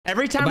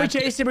Every time we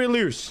chase him, we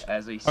lose.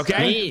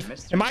 Okay?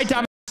 And my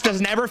dumb ass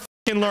doesn't ever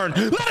fucking learn.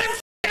 Let him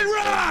fucking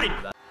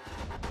ride!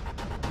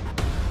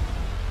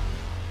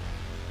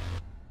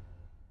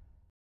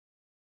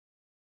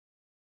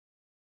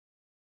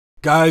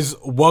 Guys,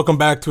 welcome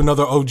back to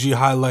another OG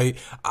highlight.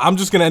 I'm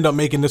just going to end up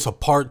making this a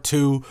part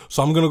 2.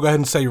 So I'm going to go ahead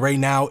and say right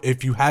now,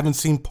 if you haven't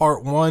seen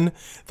part 1,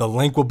 the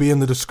link will be in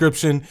the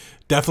description.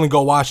 Definitely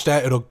go watch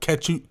that. It'll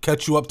catch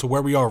you up to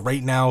where we are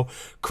right now.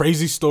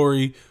 Crazy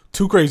story.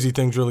 2 crazy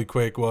things really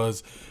quick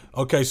was,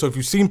 okay, so if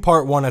you've seen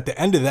part 1, at the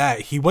end of that,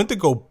 he went to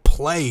go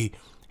play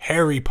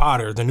Harry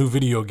Potter, the new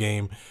video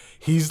game.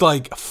 He's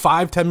like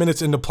 5-10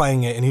 minutes into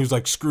playing it, and he was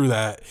like, screw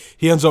that.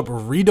 He ends up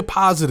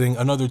redepositing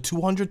another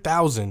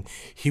 200,000.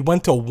 He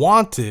went to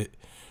want it,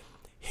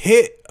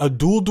 hit a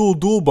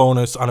dual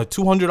bonus on a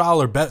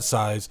 $200 bet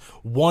size,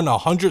 won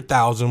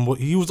 100,000.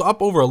 He was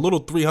up over a little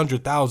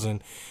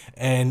 300,000.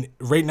 And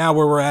right now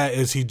where we're at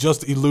is he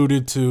just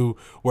alluded to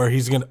where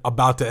he's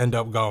about to end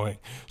up going.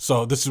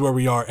 So this is where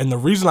we are. And the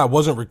reason I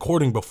wasn't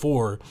recording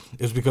before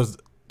is because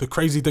the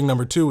crazy thing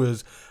number 2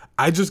 is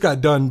I just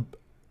got done.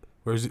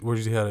 Where's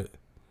he headed?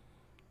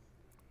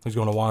 He's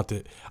going to want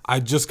it. I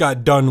just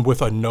got done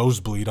with a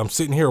nosebleed. I'm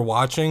sitting here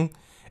watching,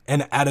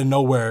 and out of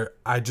nowhere,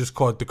 I just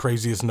caught the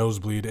craziest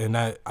nosebleed. And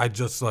I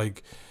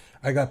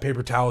got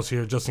paper towels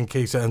here just in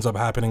case it ends up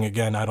happening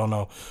again. I don't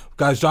know.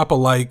 Guys, drop a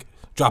like,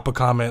 drop a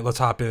comment. Let's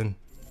hop in.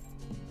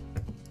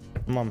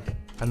 Come on.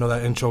 I know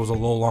that intro was a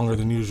little longer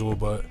than usual,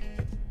 but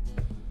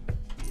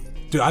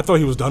dude, I thought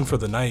he was done for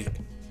the night.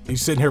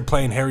 He's sitting here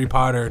playing Harry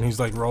Potter, and he's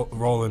like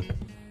rolling.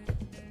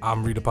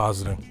 I'm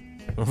redepositing.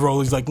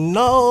 Rolly's like,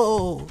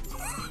 no.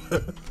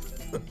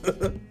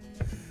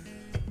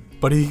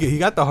 But he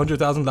got the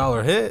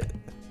 $100,000 hit.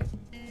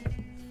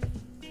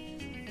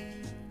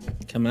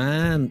 Come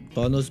on,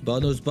 bonus.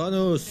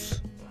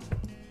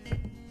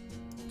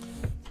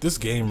 This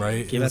game,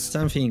 right? Give us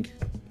something.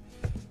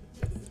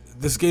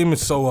 This game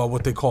is so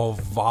what they call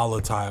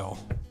volatile.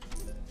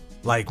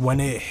 Like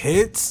when it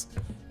hits,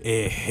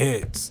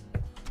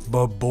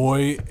 but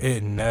boy,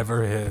 it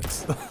never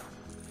hits.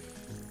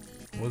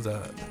 What's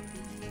that?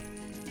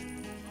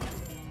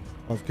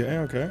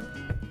 Okay.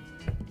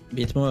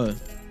 Bit more.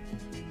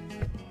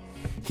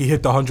 He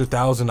hit the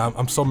 100,000.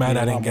 I'm so mad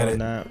I didn't get it.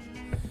 That.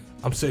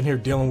 I'm sitting here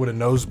dealing with a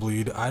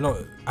nosebleed. I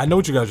know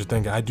what you guys are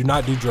thinking. I do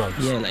not do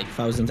drugs. Yeah, like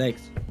 1000x.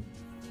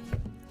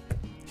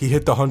 He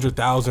hit the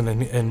 100,000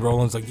 and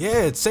Roland's like,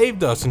 yeah, it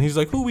saved us. And he's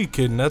like, who we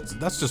kidding?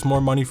 That's just more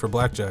money for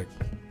blackjack.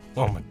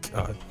 Oh my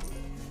god.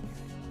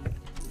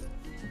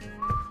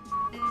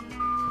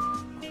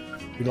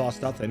 We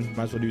lost nothing.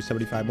 Might as well do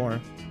 75 more.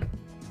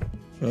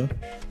 Huh?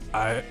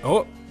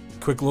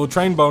 Quick little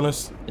train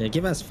bonus. Yeah,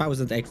 give us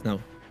 1000x now.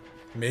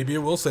 Maybe it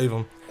will save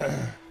him.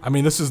 I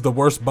mean, this is the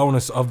worst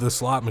bonus of the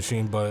slot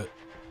machine, but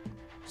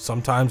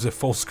sometimes it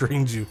full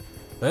screens you.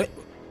 Hey,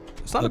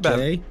 it's not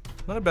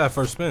not a bad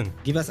first spin.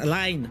 Give us a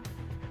line.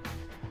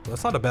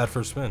 That's not a bad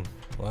first spin.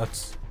 Well,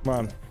 that's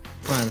Come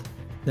on.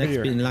 Next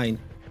spin line.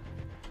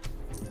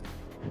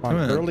 Come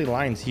on. Early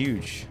line's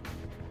huge.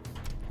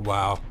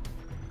 wow.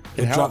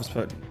 It helps,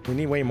 but we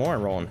need way more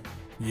rolling.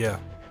 Yeah.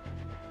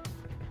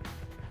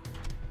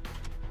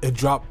 It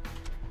dropped.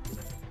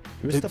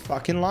 Where's the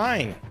fucking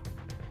line?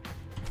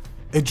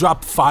 It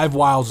dropped 5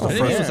 wilds the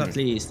first. At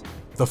least.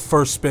 The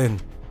first spin.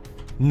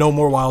 No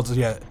more wilds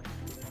yet.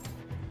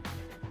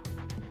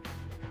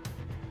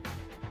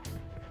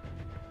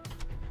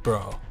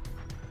 Bro.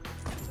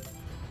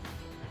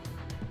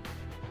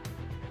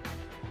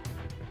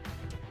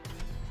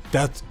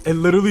 It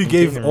literally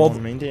gave all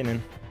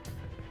maintaining.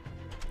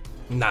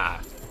 Nah.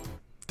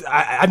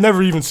 I've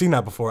never even seen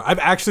that before. I've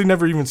actually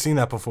never even seen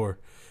that before.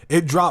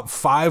 It dropped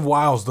 5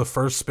 wilds the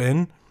first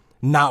spin,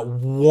 not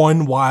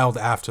 1 wild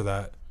after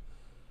that.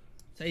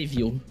 Save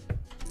you.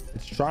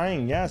 It's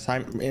trying, yes.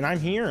 I'm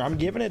here. I'm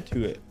giving it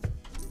to it.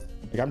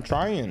 Like I'm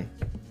trying.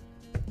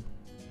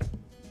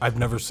 I've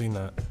never seen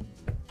that.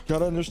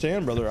 Gotta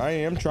understand, brother. I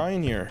am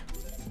trying here.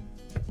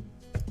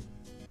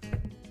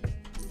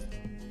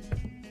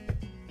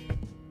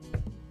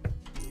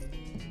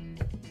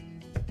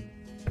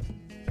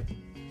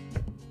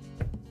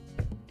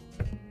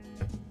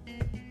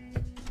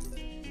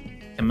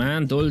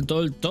 Man, dol.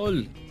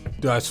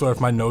 Dude, I swear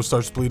if my nose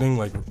starts bleeding,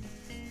 like,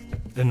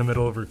 in the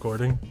middle of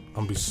recording, I'm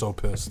gonna be so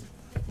pissed.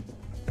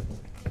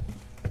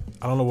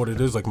 I don't know what it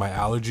is, like my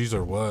allergies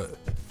or what.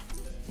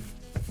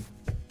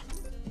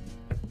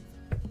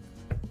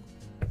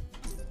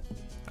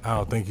 I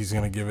don't think he's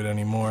gonna give it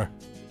any more.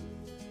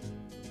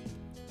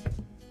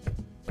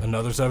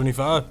 Another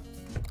 75.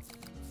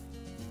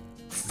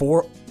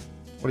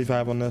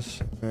 45 on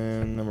this,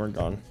 and then we're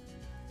gone.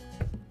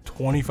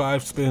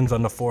 25 spins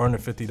on the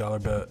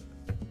 $450 bet.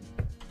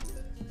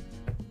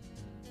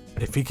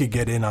 If he could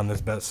get in on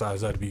this bet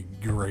size, that'd be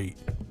great.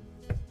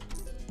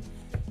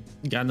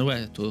 Gone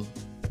where to?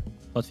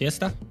 Hot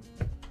Fiesta?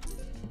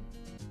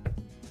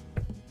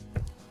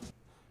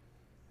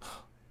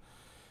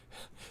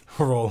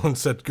 Roland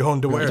said going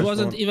to where? It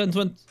wasn't even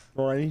 20.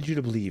 Bro, I need you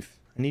to believe.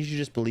 I need you to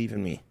just believe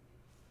in me.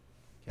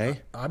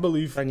 Okay? I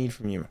believe. What I need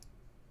from you.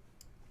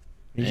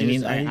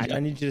 I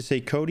need you to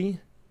say, Cody,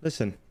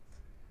 listen.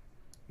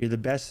 You're the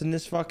best in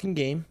this fucking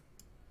game.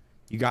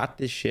 You got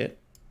this shit.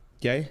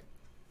 Okay?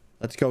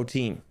 Let's go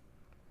team.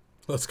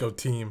 Let's go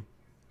team.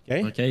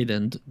 Okay? Okay,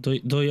 then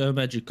do your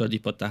magic, Cody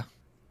Potter.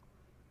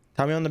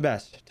 Tell me I'm the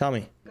best. Tell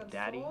me.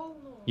 Daddy.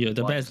 You're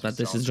the best, but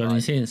this is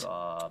Johnny Sins.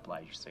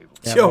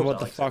 Yeah, Yo. but what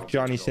the fuck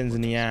Johnny Sins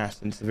in the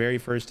ass? And it's the very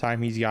first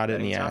time he's got it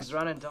in the ass.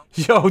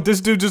 Yo, this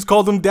dude just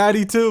called him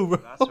daddy too, bro.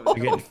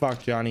 You're getting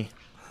fucked, Johnny.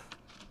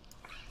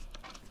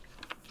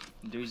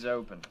 Dude's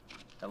open.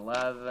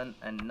 11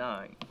 and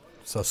 9.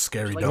 It's a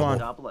scary Like double.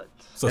 double it.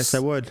 It's a Yes, I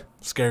would.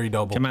 Scary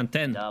double. Come on,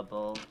 10.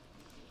 Double.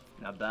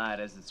 Not bad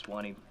as it's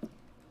 20.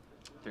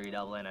 3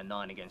 double and a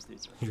 9 against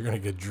this. You're gonna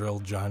get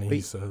drilled, Johnny,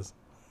 he says.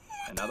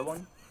 Another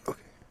one?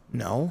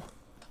 No.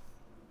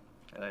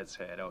 Let's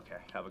hit. Okay.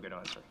 Have a good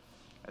one, sir.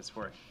 That's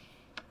 4.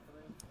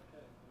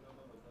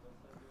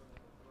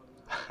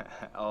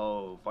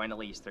 Oh,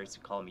 finally he starts to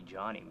call me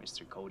Johnny,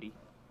 Mr. Cody.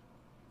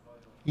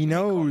 He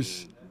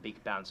knows.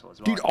 Big pencil as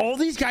well. Dude, all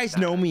these guys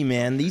know me,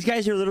 man. These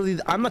guys are literally...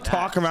 I'm a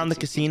talk around the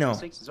casino.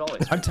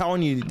 I'm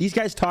telling you, these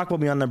guys talk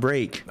about me on the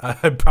break.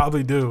 I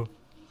probably do.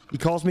 He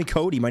calls me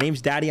Cody. My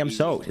name's Daddy, I'm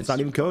soaked. It's not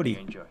even Cody.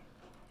 Enjoy.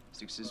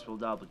 Successful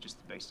double, just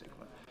the basic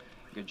one.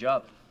 Good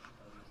job.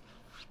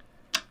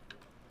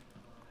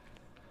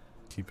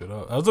 Keep it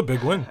up. That was a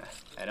big win.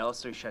 And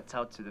also shout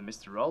out to the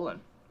Mr.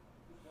 Roland.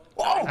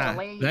 Whoa!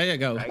 There you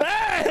go.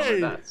 Hey!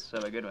 That's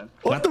a good one.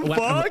 What the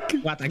fuck?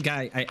 What a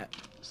guy.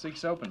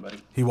 6 open, buddy.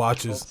 He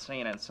watches.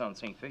 14 and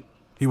 17 feet.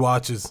 He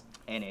watches.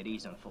 And it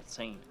is on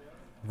 14.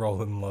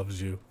 Roland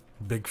loves you.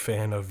 Big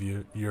fan of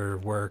your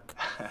work.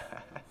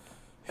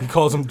 He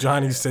calls him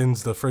Johnny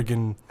Sins, the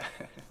friggin'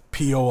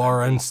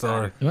 PORN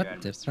star.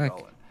 What the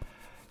fuck?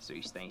 So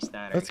you staying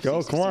standard. Let's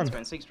go, come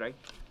on. 6, right?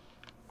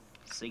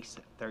 6,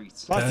 30.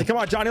 Busty, come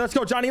on, Johnny. Let's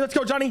go, Johnny. Let's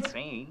go, Johnny.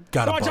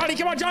 Got Come on, Johnny.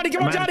 Come on, Johnny.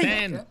 Come on, Johnny.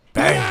 10.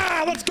 Bang.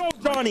 Yeah, let's go,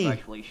 Johnny.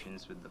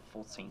 Congratulations with the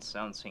 14,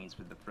 17s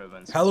with the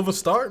Provence. Hell of a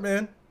start,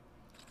 man.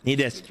 Need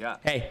this. Good job.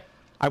 Hey,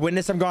 I win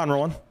this. I'm gone,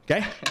 Roland.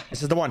 Okay?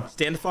 This is the one.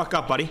 Stand the fuck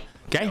up, buddy.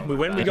 Okay? We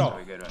win, we go.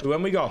 We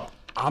win, we go.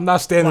 I'm not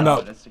standing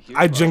up. That's a huge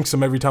I one. jinx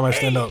him every time I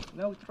stand up.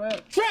 No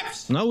trip.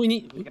 Trips! No, we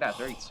need. Look at that,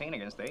 13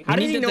 against 8. How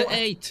did he needed know? the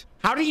 8.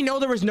 How did he know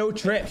there was no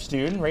trips,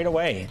 dude? Right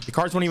away. The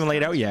cards weren't even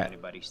laid out yet.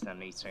 Anybody stand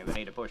needs to we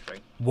need a push,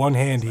 right? One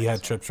hand, he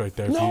had trips right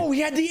there. No,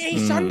 he had the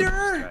ace Try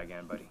under.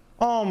 again, buddy.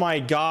 Oh my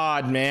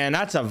god, man.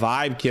 That's a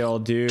vibe kill,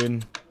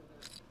 dude.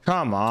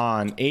 Come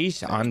on.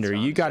 Ace under.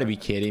 You gotta be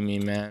kidding me,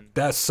 man.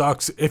 That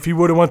sucks. If he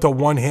would have went to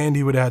one hand,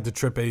 he would have had the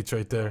trip eights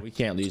right there. We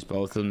can't lose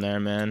both of them there,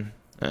 man.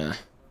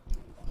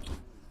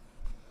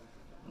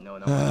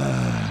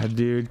 No.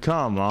 Dude,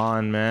 come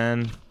on,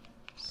 man.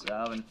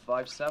 7,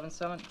 5, 7,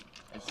 7.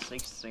 It's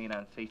 16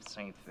 and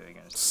 15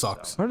 against.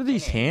 Sucks. What are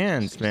these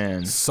hands,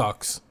 man?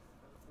 Sucks.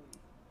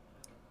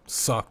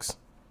 Sucks.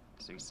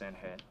 16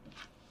 hit.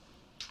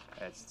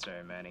 It's too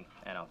many.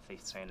 And on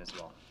 15 as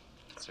well.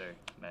 Too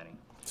many.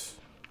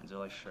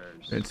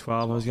 Delicious. It's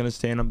 12. I was gonna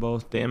stand on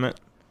both. Damn it.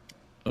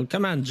 Oh,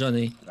 come on,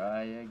 Johnny.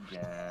 Try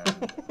again.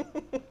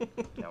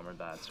 No more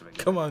bad. So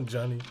Come on,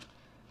 Johnny.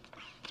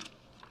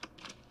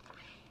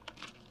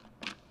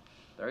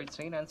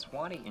 13 and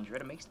 20. Enjoy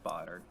the mixed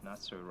spotter.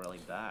 Not so really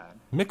bad.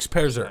 Mixed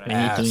pairs are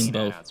ass. doing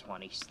both.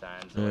 20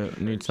 stands.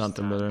 Need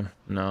something better.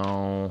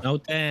 No. No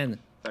 10.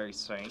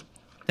 13.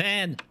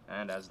 10.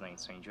 And as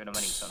 19. Enjoy the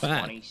money. Fuck.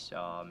 20.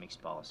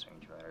 Mixed policy.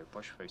 Enjoy.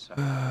 Push for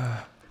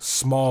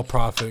Small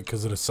profit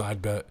because of the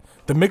side bet.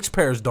 The mixed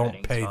pairs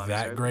don't pay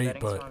that great,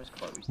 but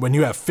when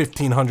you have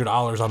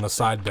 $1,500 on the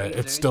side bet,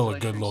 it's still a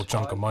good little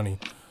chunk of money.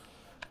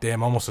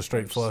 Damn, almost a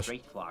straight flush.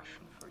 Straight flush.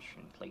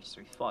 Unfortunately, place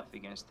 3-5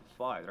 against the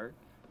 5, right?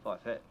 5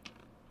 hit.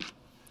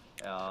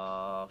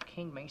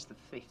 King makes the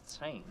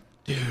 15.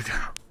 Dude.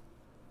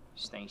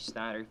 Staying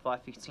standard.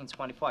 5, 15,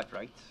 25,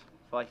 right?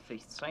 5,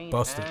 15.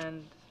 Busted.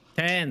 And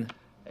 10.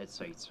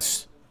 it's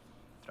 18.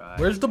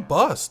 Where's the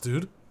bus,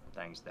 dude?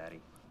 Thanks,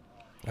 Daddy.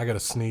 I gotta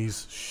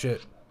sneeze.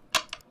 Shit.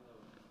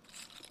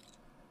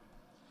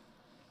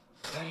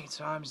 Betting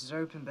times is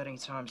open, betting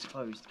times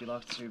closed. Good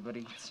luck to you,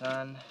 buddy.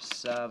 10,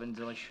 7,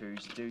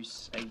 delicious.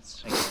 Deuce, 18,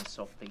 and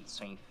soft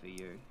 18 for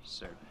you.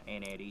 So,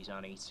 NAD's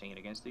on 18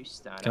 against Deuce.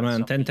 Stand. Come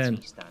on, 10,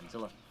 10.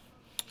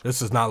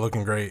 This is not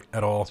looking great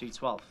at all. 2,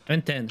 12.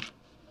 10, 10.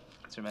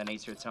 2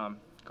 minutes your time.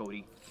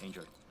 Cody,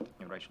 enjoy.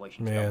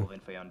 Congratulations, Man. double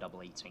info on double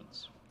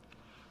 18s.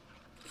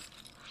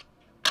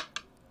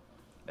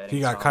 He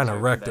got kind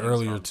of wrecked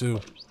earlier, too.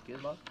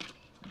 Good luck.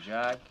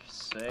 Jack,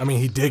 6. I mean,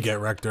 he did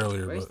get wrecked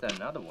earlier, Where's but...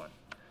 another one?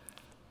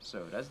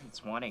 So that's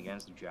the 20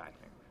 against the Jack.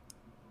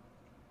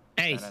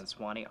 Ace. And then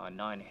 20 on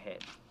 9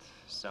 hit.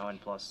 7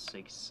 plus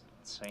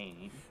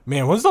 16.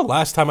 Man, when's the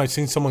last time I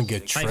seen someone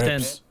get 5,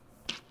 trips?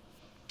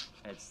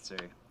 It's too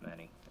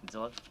many.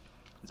 Until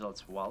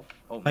it's 12.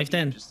 Oh, 5,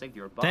 10. Just saved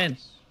your box. 10.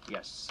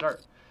 Yes, sir.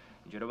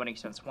 You're the winning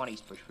sense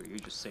 20s push for you.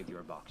 Just saved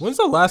your box. When's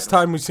the last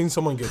time we seen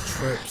someone get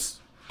trips?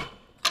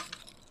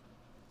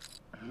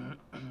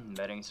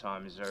 Betting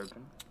time is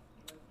open.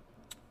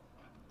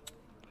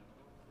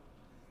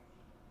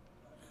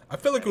 I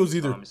feel like it was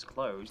either Times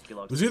closed. Good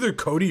luck it was to either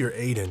Cody or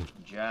Aiden.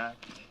 Jack,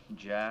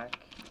 Jack,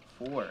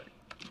 4,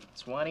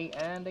 20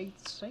 and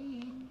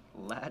 18.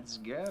 Let's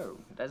go.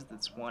 That's the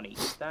 20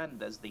 stand.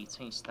 That's the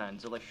 18 stand.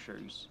 Delicious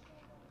shoes.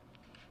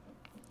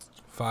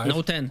 5.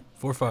 No 10.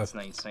 4, 5. That's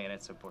 19.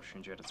 It's a push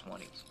into the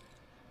 20s.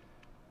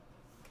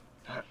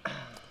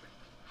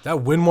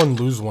 That win one,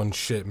 lose one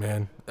shit,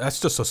 man. That's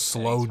just a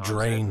slow Betting times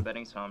drain open,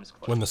 betting times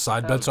closed. when the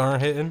side bets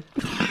aren't hitting.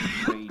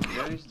 3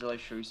 goes.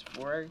 Delicious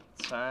 4,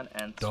 10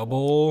 and 12.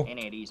 Double. And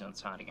it is on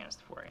side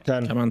against 4.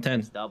 10. Come on, 10.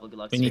 It's double. Good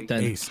luck We to need you.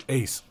 10. Ace,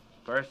 ace.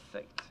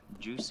 Perfect.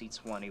 Juicy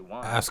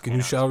 21. Ask and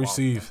you shall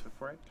receive.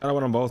 I don't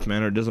want them both,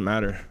 man, or it doesn't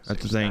matter.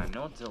 That's the thing.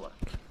 No Dilla.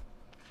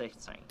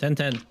 15. 10,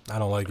 10. I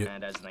don't like it.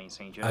 And that's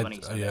 19.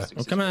 yeah.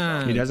 Oh, come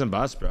on. He doesn't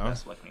bust, bro.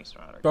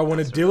 But when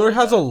a dealer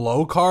has a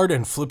low card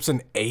and flips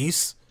an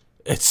ace,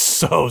 it's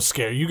so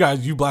scary. You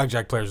guys, you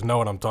blackjack players know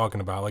what I'm talking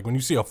about. Like when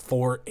you see a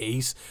 4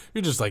 ace,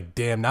 you're just like,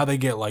 damn, now they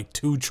get like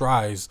 2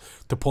 tries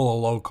to pull a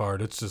low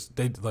card. It's just,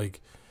 they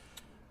like,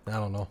 I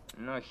don't know.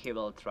 No, he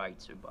will try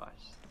to bust.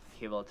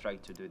 He will try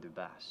to do the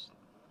best.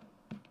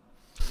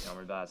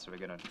 Number bad, so we're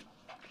gonna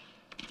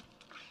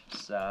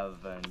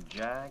 7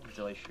 Jack,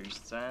 delicious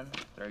 10,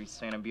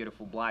 13 a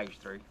beautiful blige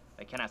through.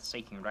 I cannot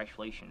say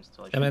congratulations,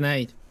 delicious. 7,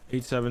 8.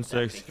 8, 7,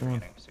 6.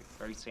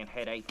 13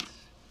 hit 8.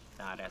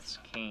 Nah, that's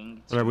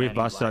king. Whatever, we've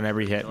busted on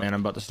every hit, man.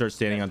 I'm about to start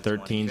standing on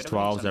 13s,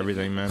 12s,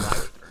 everything, man.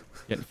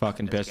 Getting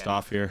fucking pissed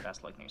off here.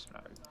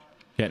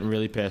 Getting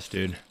really pissed,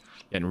 dude.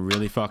 Getting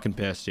really fucking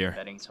pissed here.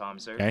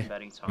 Okay?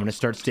 I'm gonna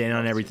start standing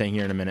on everything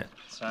here in a minute.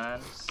 I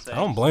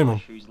don't blame him.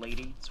 Choose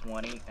lady,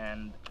 20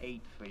 and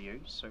 8 for you.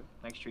 So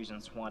next choosing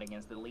 20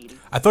 against the lady.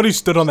 I thought he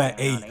stood on that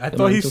 8. I thought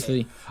 1, 2,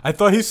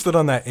 3. stood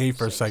on that 8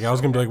 for a second. I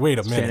was gonna be like, wait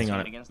a minute. Standing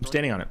on it. I'm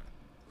standing on it.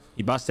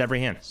 He busts every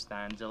hand.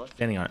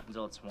 Standing on it.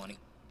 Zilla 20.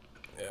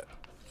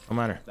 No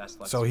matter.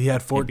 So he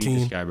had Can't beat 14.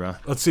 this guy, bro.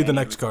 Let's see the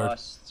next card.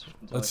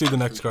 Let's see the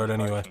next card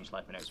anyway.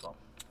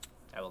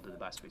 I will do the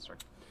best with, sir.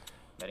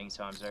 Betting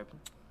times open.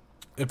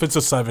 If it's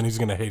a 7, he's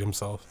gonna hate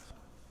himself.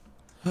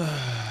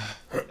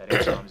 Betting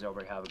times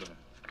over. Have a good one.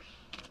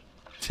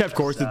 Of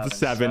course it's a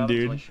 7,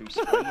 dude.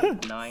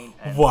 9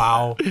 and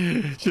Wow.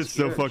 It's just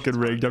so fucking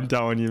rigged, I'm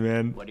telling you,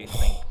 man. What do you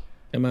think?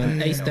 Come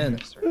on. Ace 10.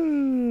 Oh,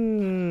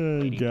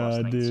 Lady plus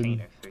God, 19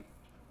 dude. or 3.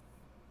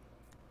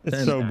 It's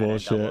Ten. so And a double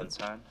bullshit. in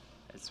time.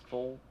 It's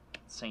full.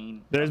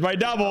 Scene. There's my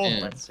double. Yeah.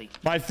 Let's see.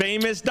 My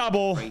famous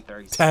double.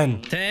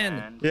 10. 10.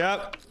 And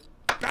Yep.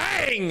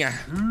 Bang!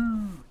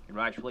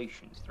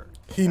 congratulations, sir.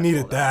 He That's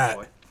needed all that.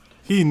 boy.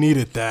 He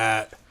needed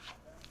that.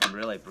 I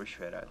really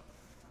appreciate it.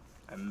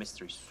 I'm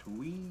Mr.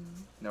 Sweet.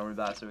 No, we're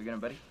about to begin,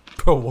 buddy.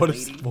 Bro, what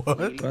is Lady, what?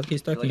 lady, What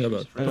he's talking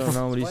delicious about? I don't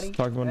know what he's 20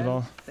 talking about at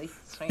all. and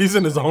 15. He's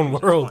in his own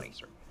world. 20,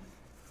 sir.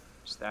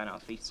 Stand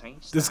out 15.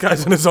 This stand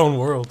guy's in his own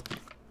world.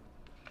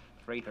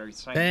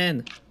 313.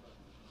 10.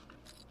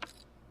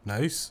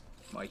 Nice.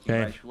 My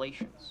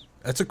congratulations.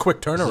 That's a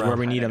quick This is where turnaround.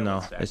 we need I him, know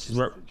though. it's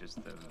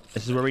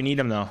This is where we need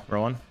him, though,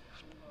 Rowan.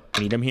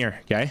 We need him here,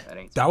 okay?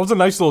 That was a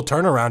nice little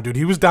turnaround, dude.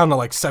 He was down to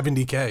like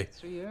 70K,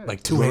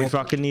 like This is where we hands,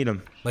 fucking need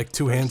him. like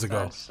 2 hands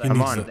ago. He Come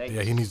needs on. to-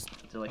 yeah, he needs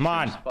Come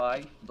on.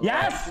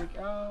 Yes!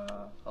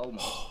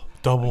 Almost.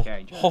 double.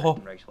 Okay, Oh,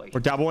 congratulations.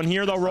 We're doubling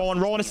here, though, Rowan.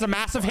 Rowan, it's a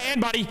massive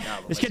hand, buddy.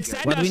 This kid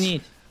send What do us. we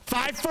need?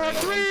 5 for a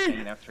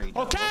 3.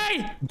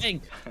 Okay.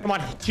 Big. Come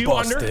on. 2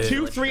 Busted. under,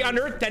 2, 3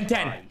 under, then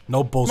 10. no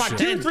Come on. bullshit.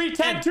 2, 3,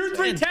 10, 2,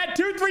 3, 10,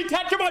 2, 3,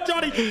 10. Come on,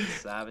 Johnny.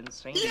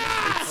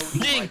 Yes!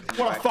 Big.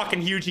 What a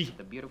fucking hugie.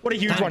 What a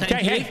huge Time, one. time,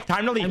 Okay, hey, please.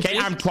 time to leave. Okay,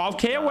 Time, I'm please.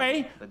 12K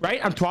away,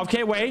 right? I'm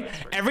 12K away.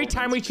 Every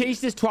time we chase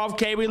this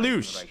 12K, we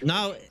lose.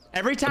 Now.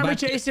 Every time we Back.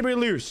 chase it, we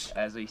lose.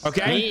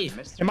 Okay?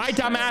 Please. And my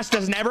dumbass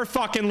doesn't ever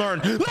fucking learn.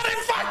 Let him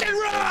fucking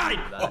ride!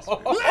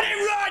 Let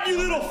him ride, you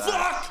little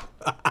fuck!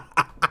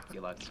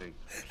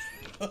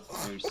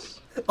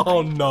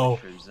 Oh no.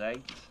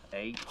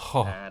 8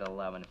 Oh. and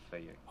 11 for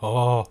you.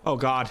 Oh, Oh,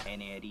 God.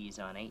 And it is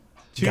on 8.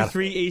 2, Got it.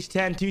 3, ace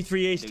 10. 2,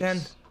 3, ace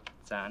 10.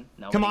 10.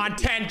 No, Come eight. on,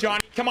 10,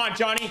 Johnny. Come on,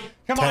 Johnny.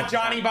 Come on,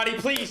 Johnny, buddy,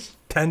 please.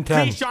 10,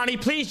 10. Please, Johnny.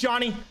 Please,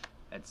 Johnny.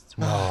 It's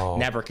 12. Oh.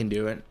 Never can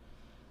do it.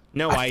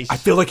 No ice. I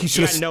feel like he You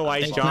should got have. no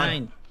ice, Take John.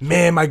 9.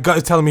 Man, my gut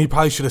is telling me he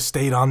probably should have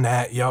stayed on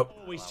that. Yup.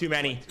 Always too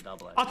many. To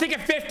double it. I'll take a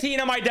 15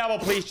 on my double,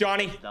 please,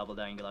 Johnny. Double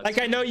down, you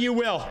Like I know you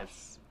will.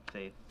 It's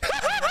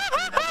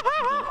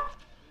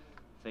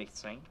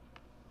 15.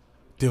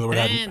 Dealer would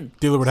have 10.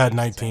 dealer would have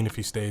 19 if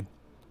he stayed.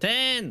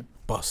 10.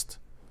 Bust.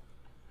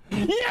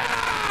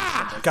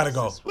 Yeah! Gotta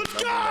go. Let's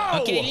go!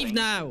 Okay, leave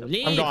now.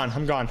 Leave. I'm gone.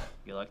 I'm gone.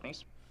 You like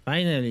these?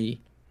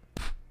 Finally.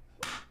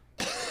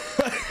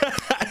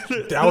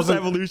 That was this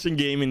an- evolution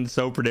gaming is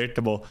so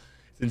predictable.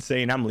 It's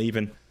insane. I'm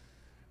leaving.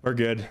 We're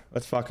good.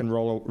 Let's fucking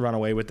run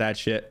away with that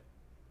shit.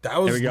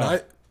 That was There we go.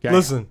 nice. Okay.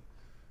 Listen,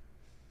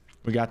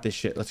 We got this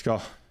shit. Let's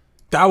go.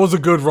 that was a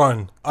good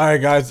run. All right,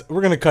 guys,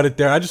 we're gonna cut it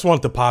there. I just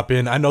wanted to pop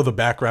in. I know the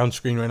background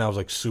screen right now is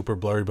like super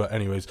blurry, but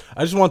anyways,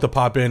 I just wanted to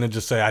pop in and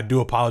just say I do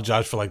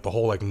apologize for like the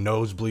whole like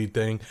nosebleed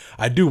thing.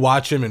 I do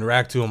watch him and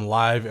react to him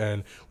live,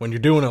 and when you're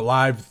doing it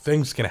live,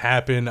 things can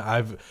happen.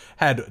 I've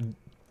had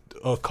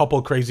a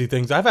couple crazy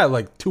things. I've had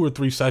like 2 or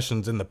 3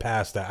 sessions in the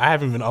past that I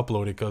haven't even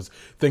uploaded because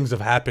things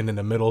have happened in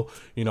the middle.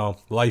 You know,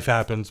 life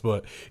happens.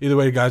 But either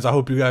way, guys, I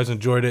hope you guys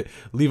enjoyed it.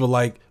 Leave a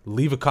like,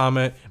 leave a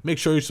comment, make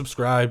sure you're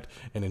subscribed,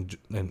 and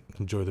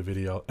enjoy the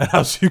video. And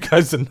I'll see you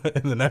guys in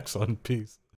the next one. Peace.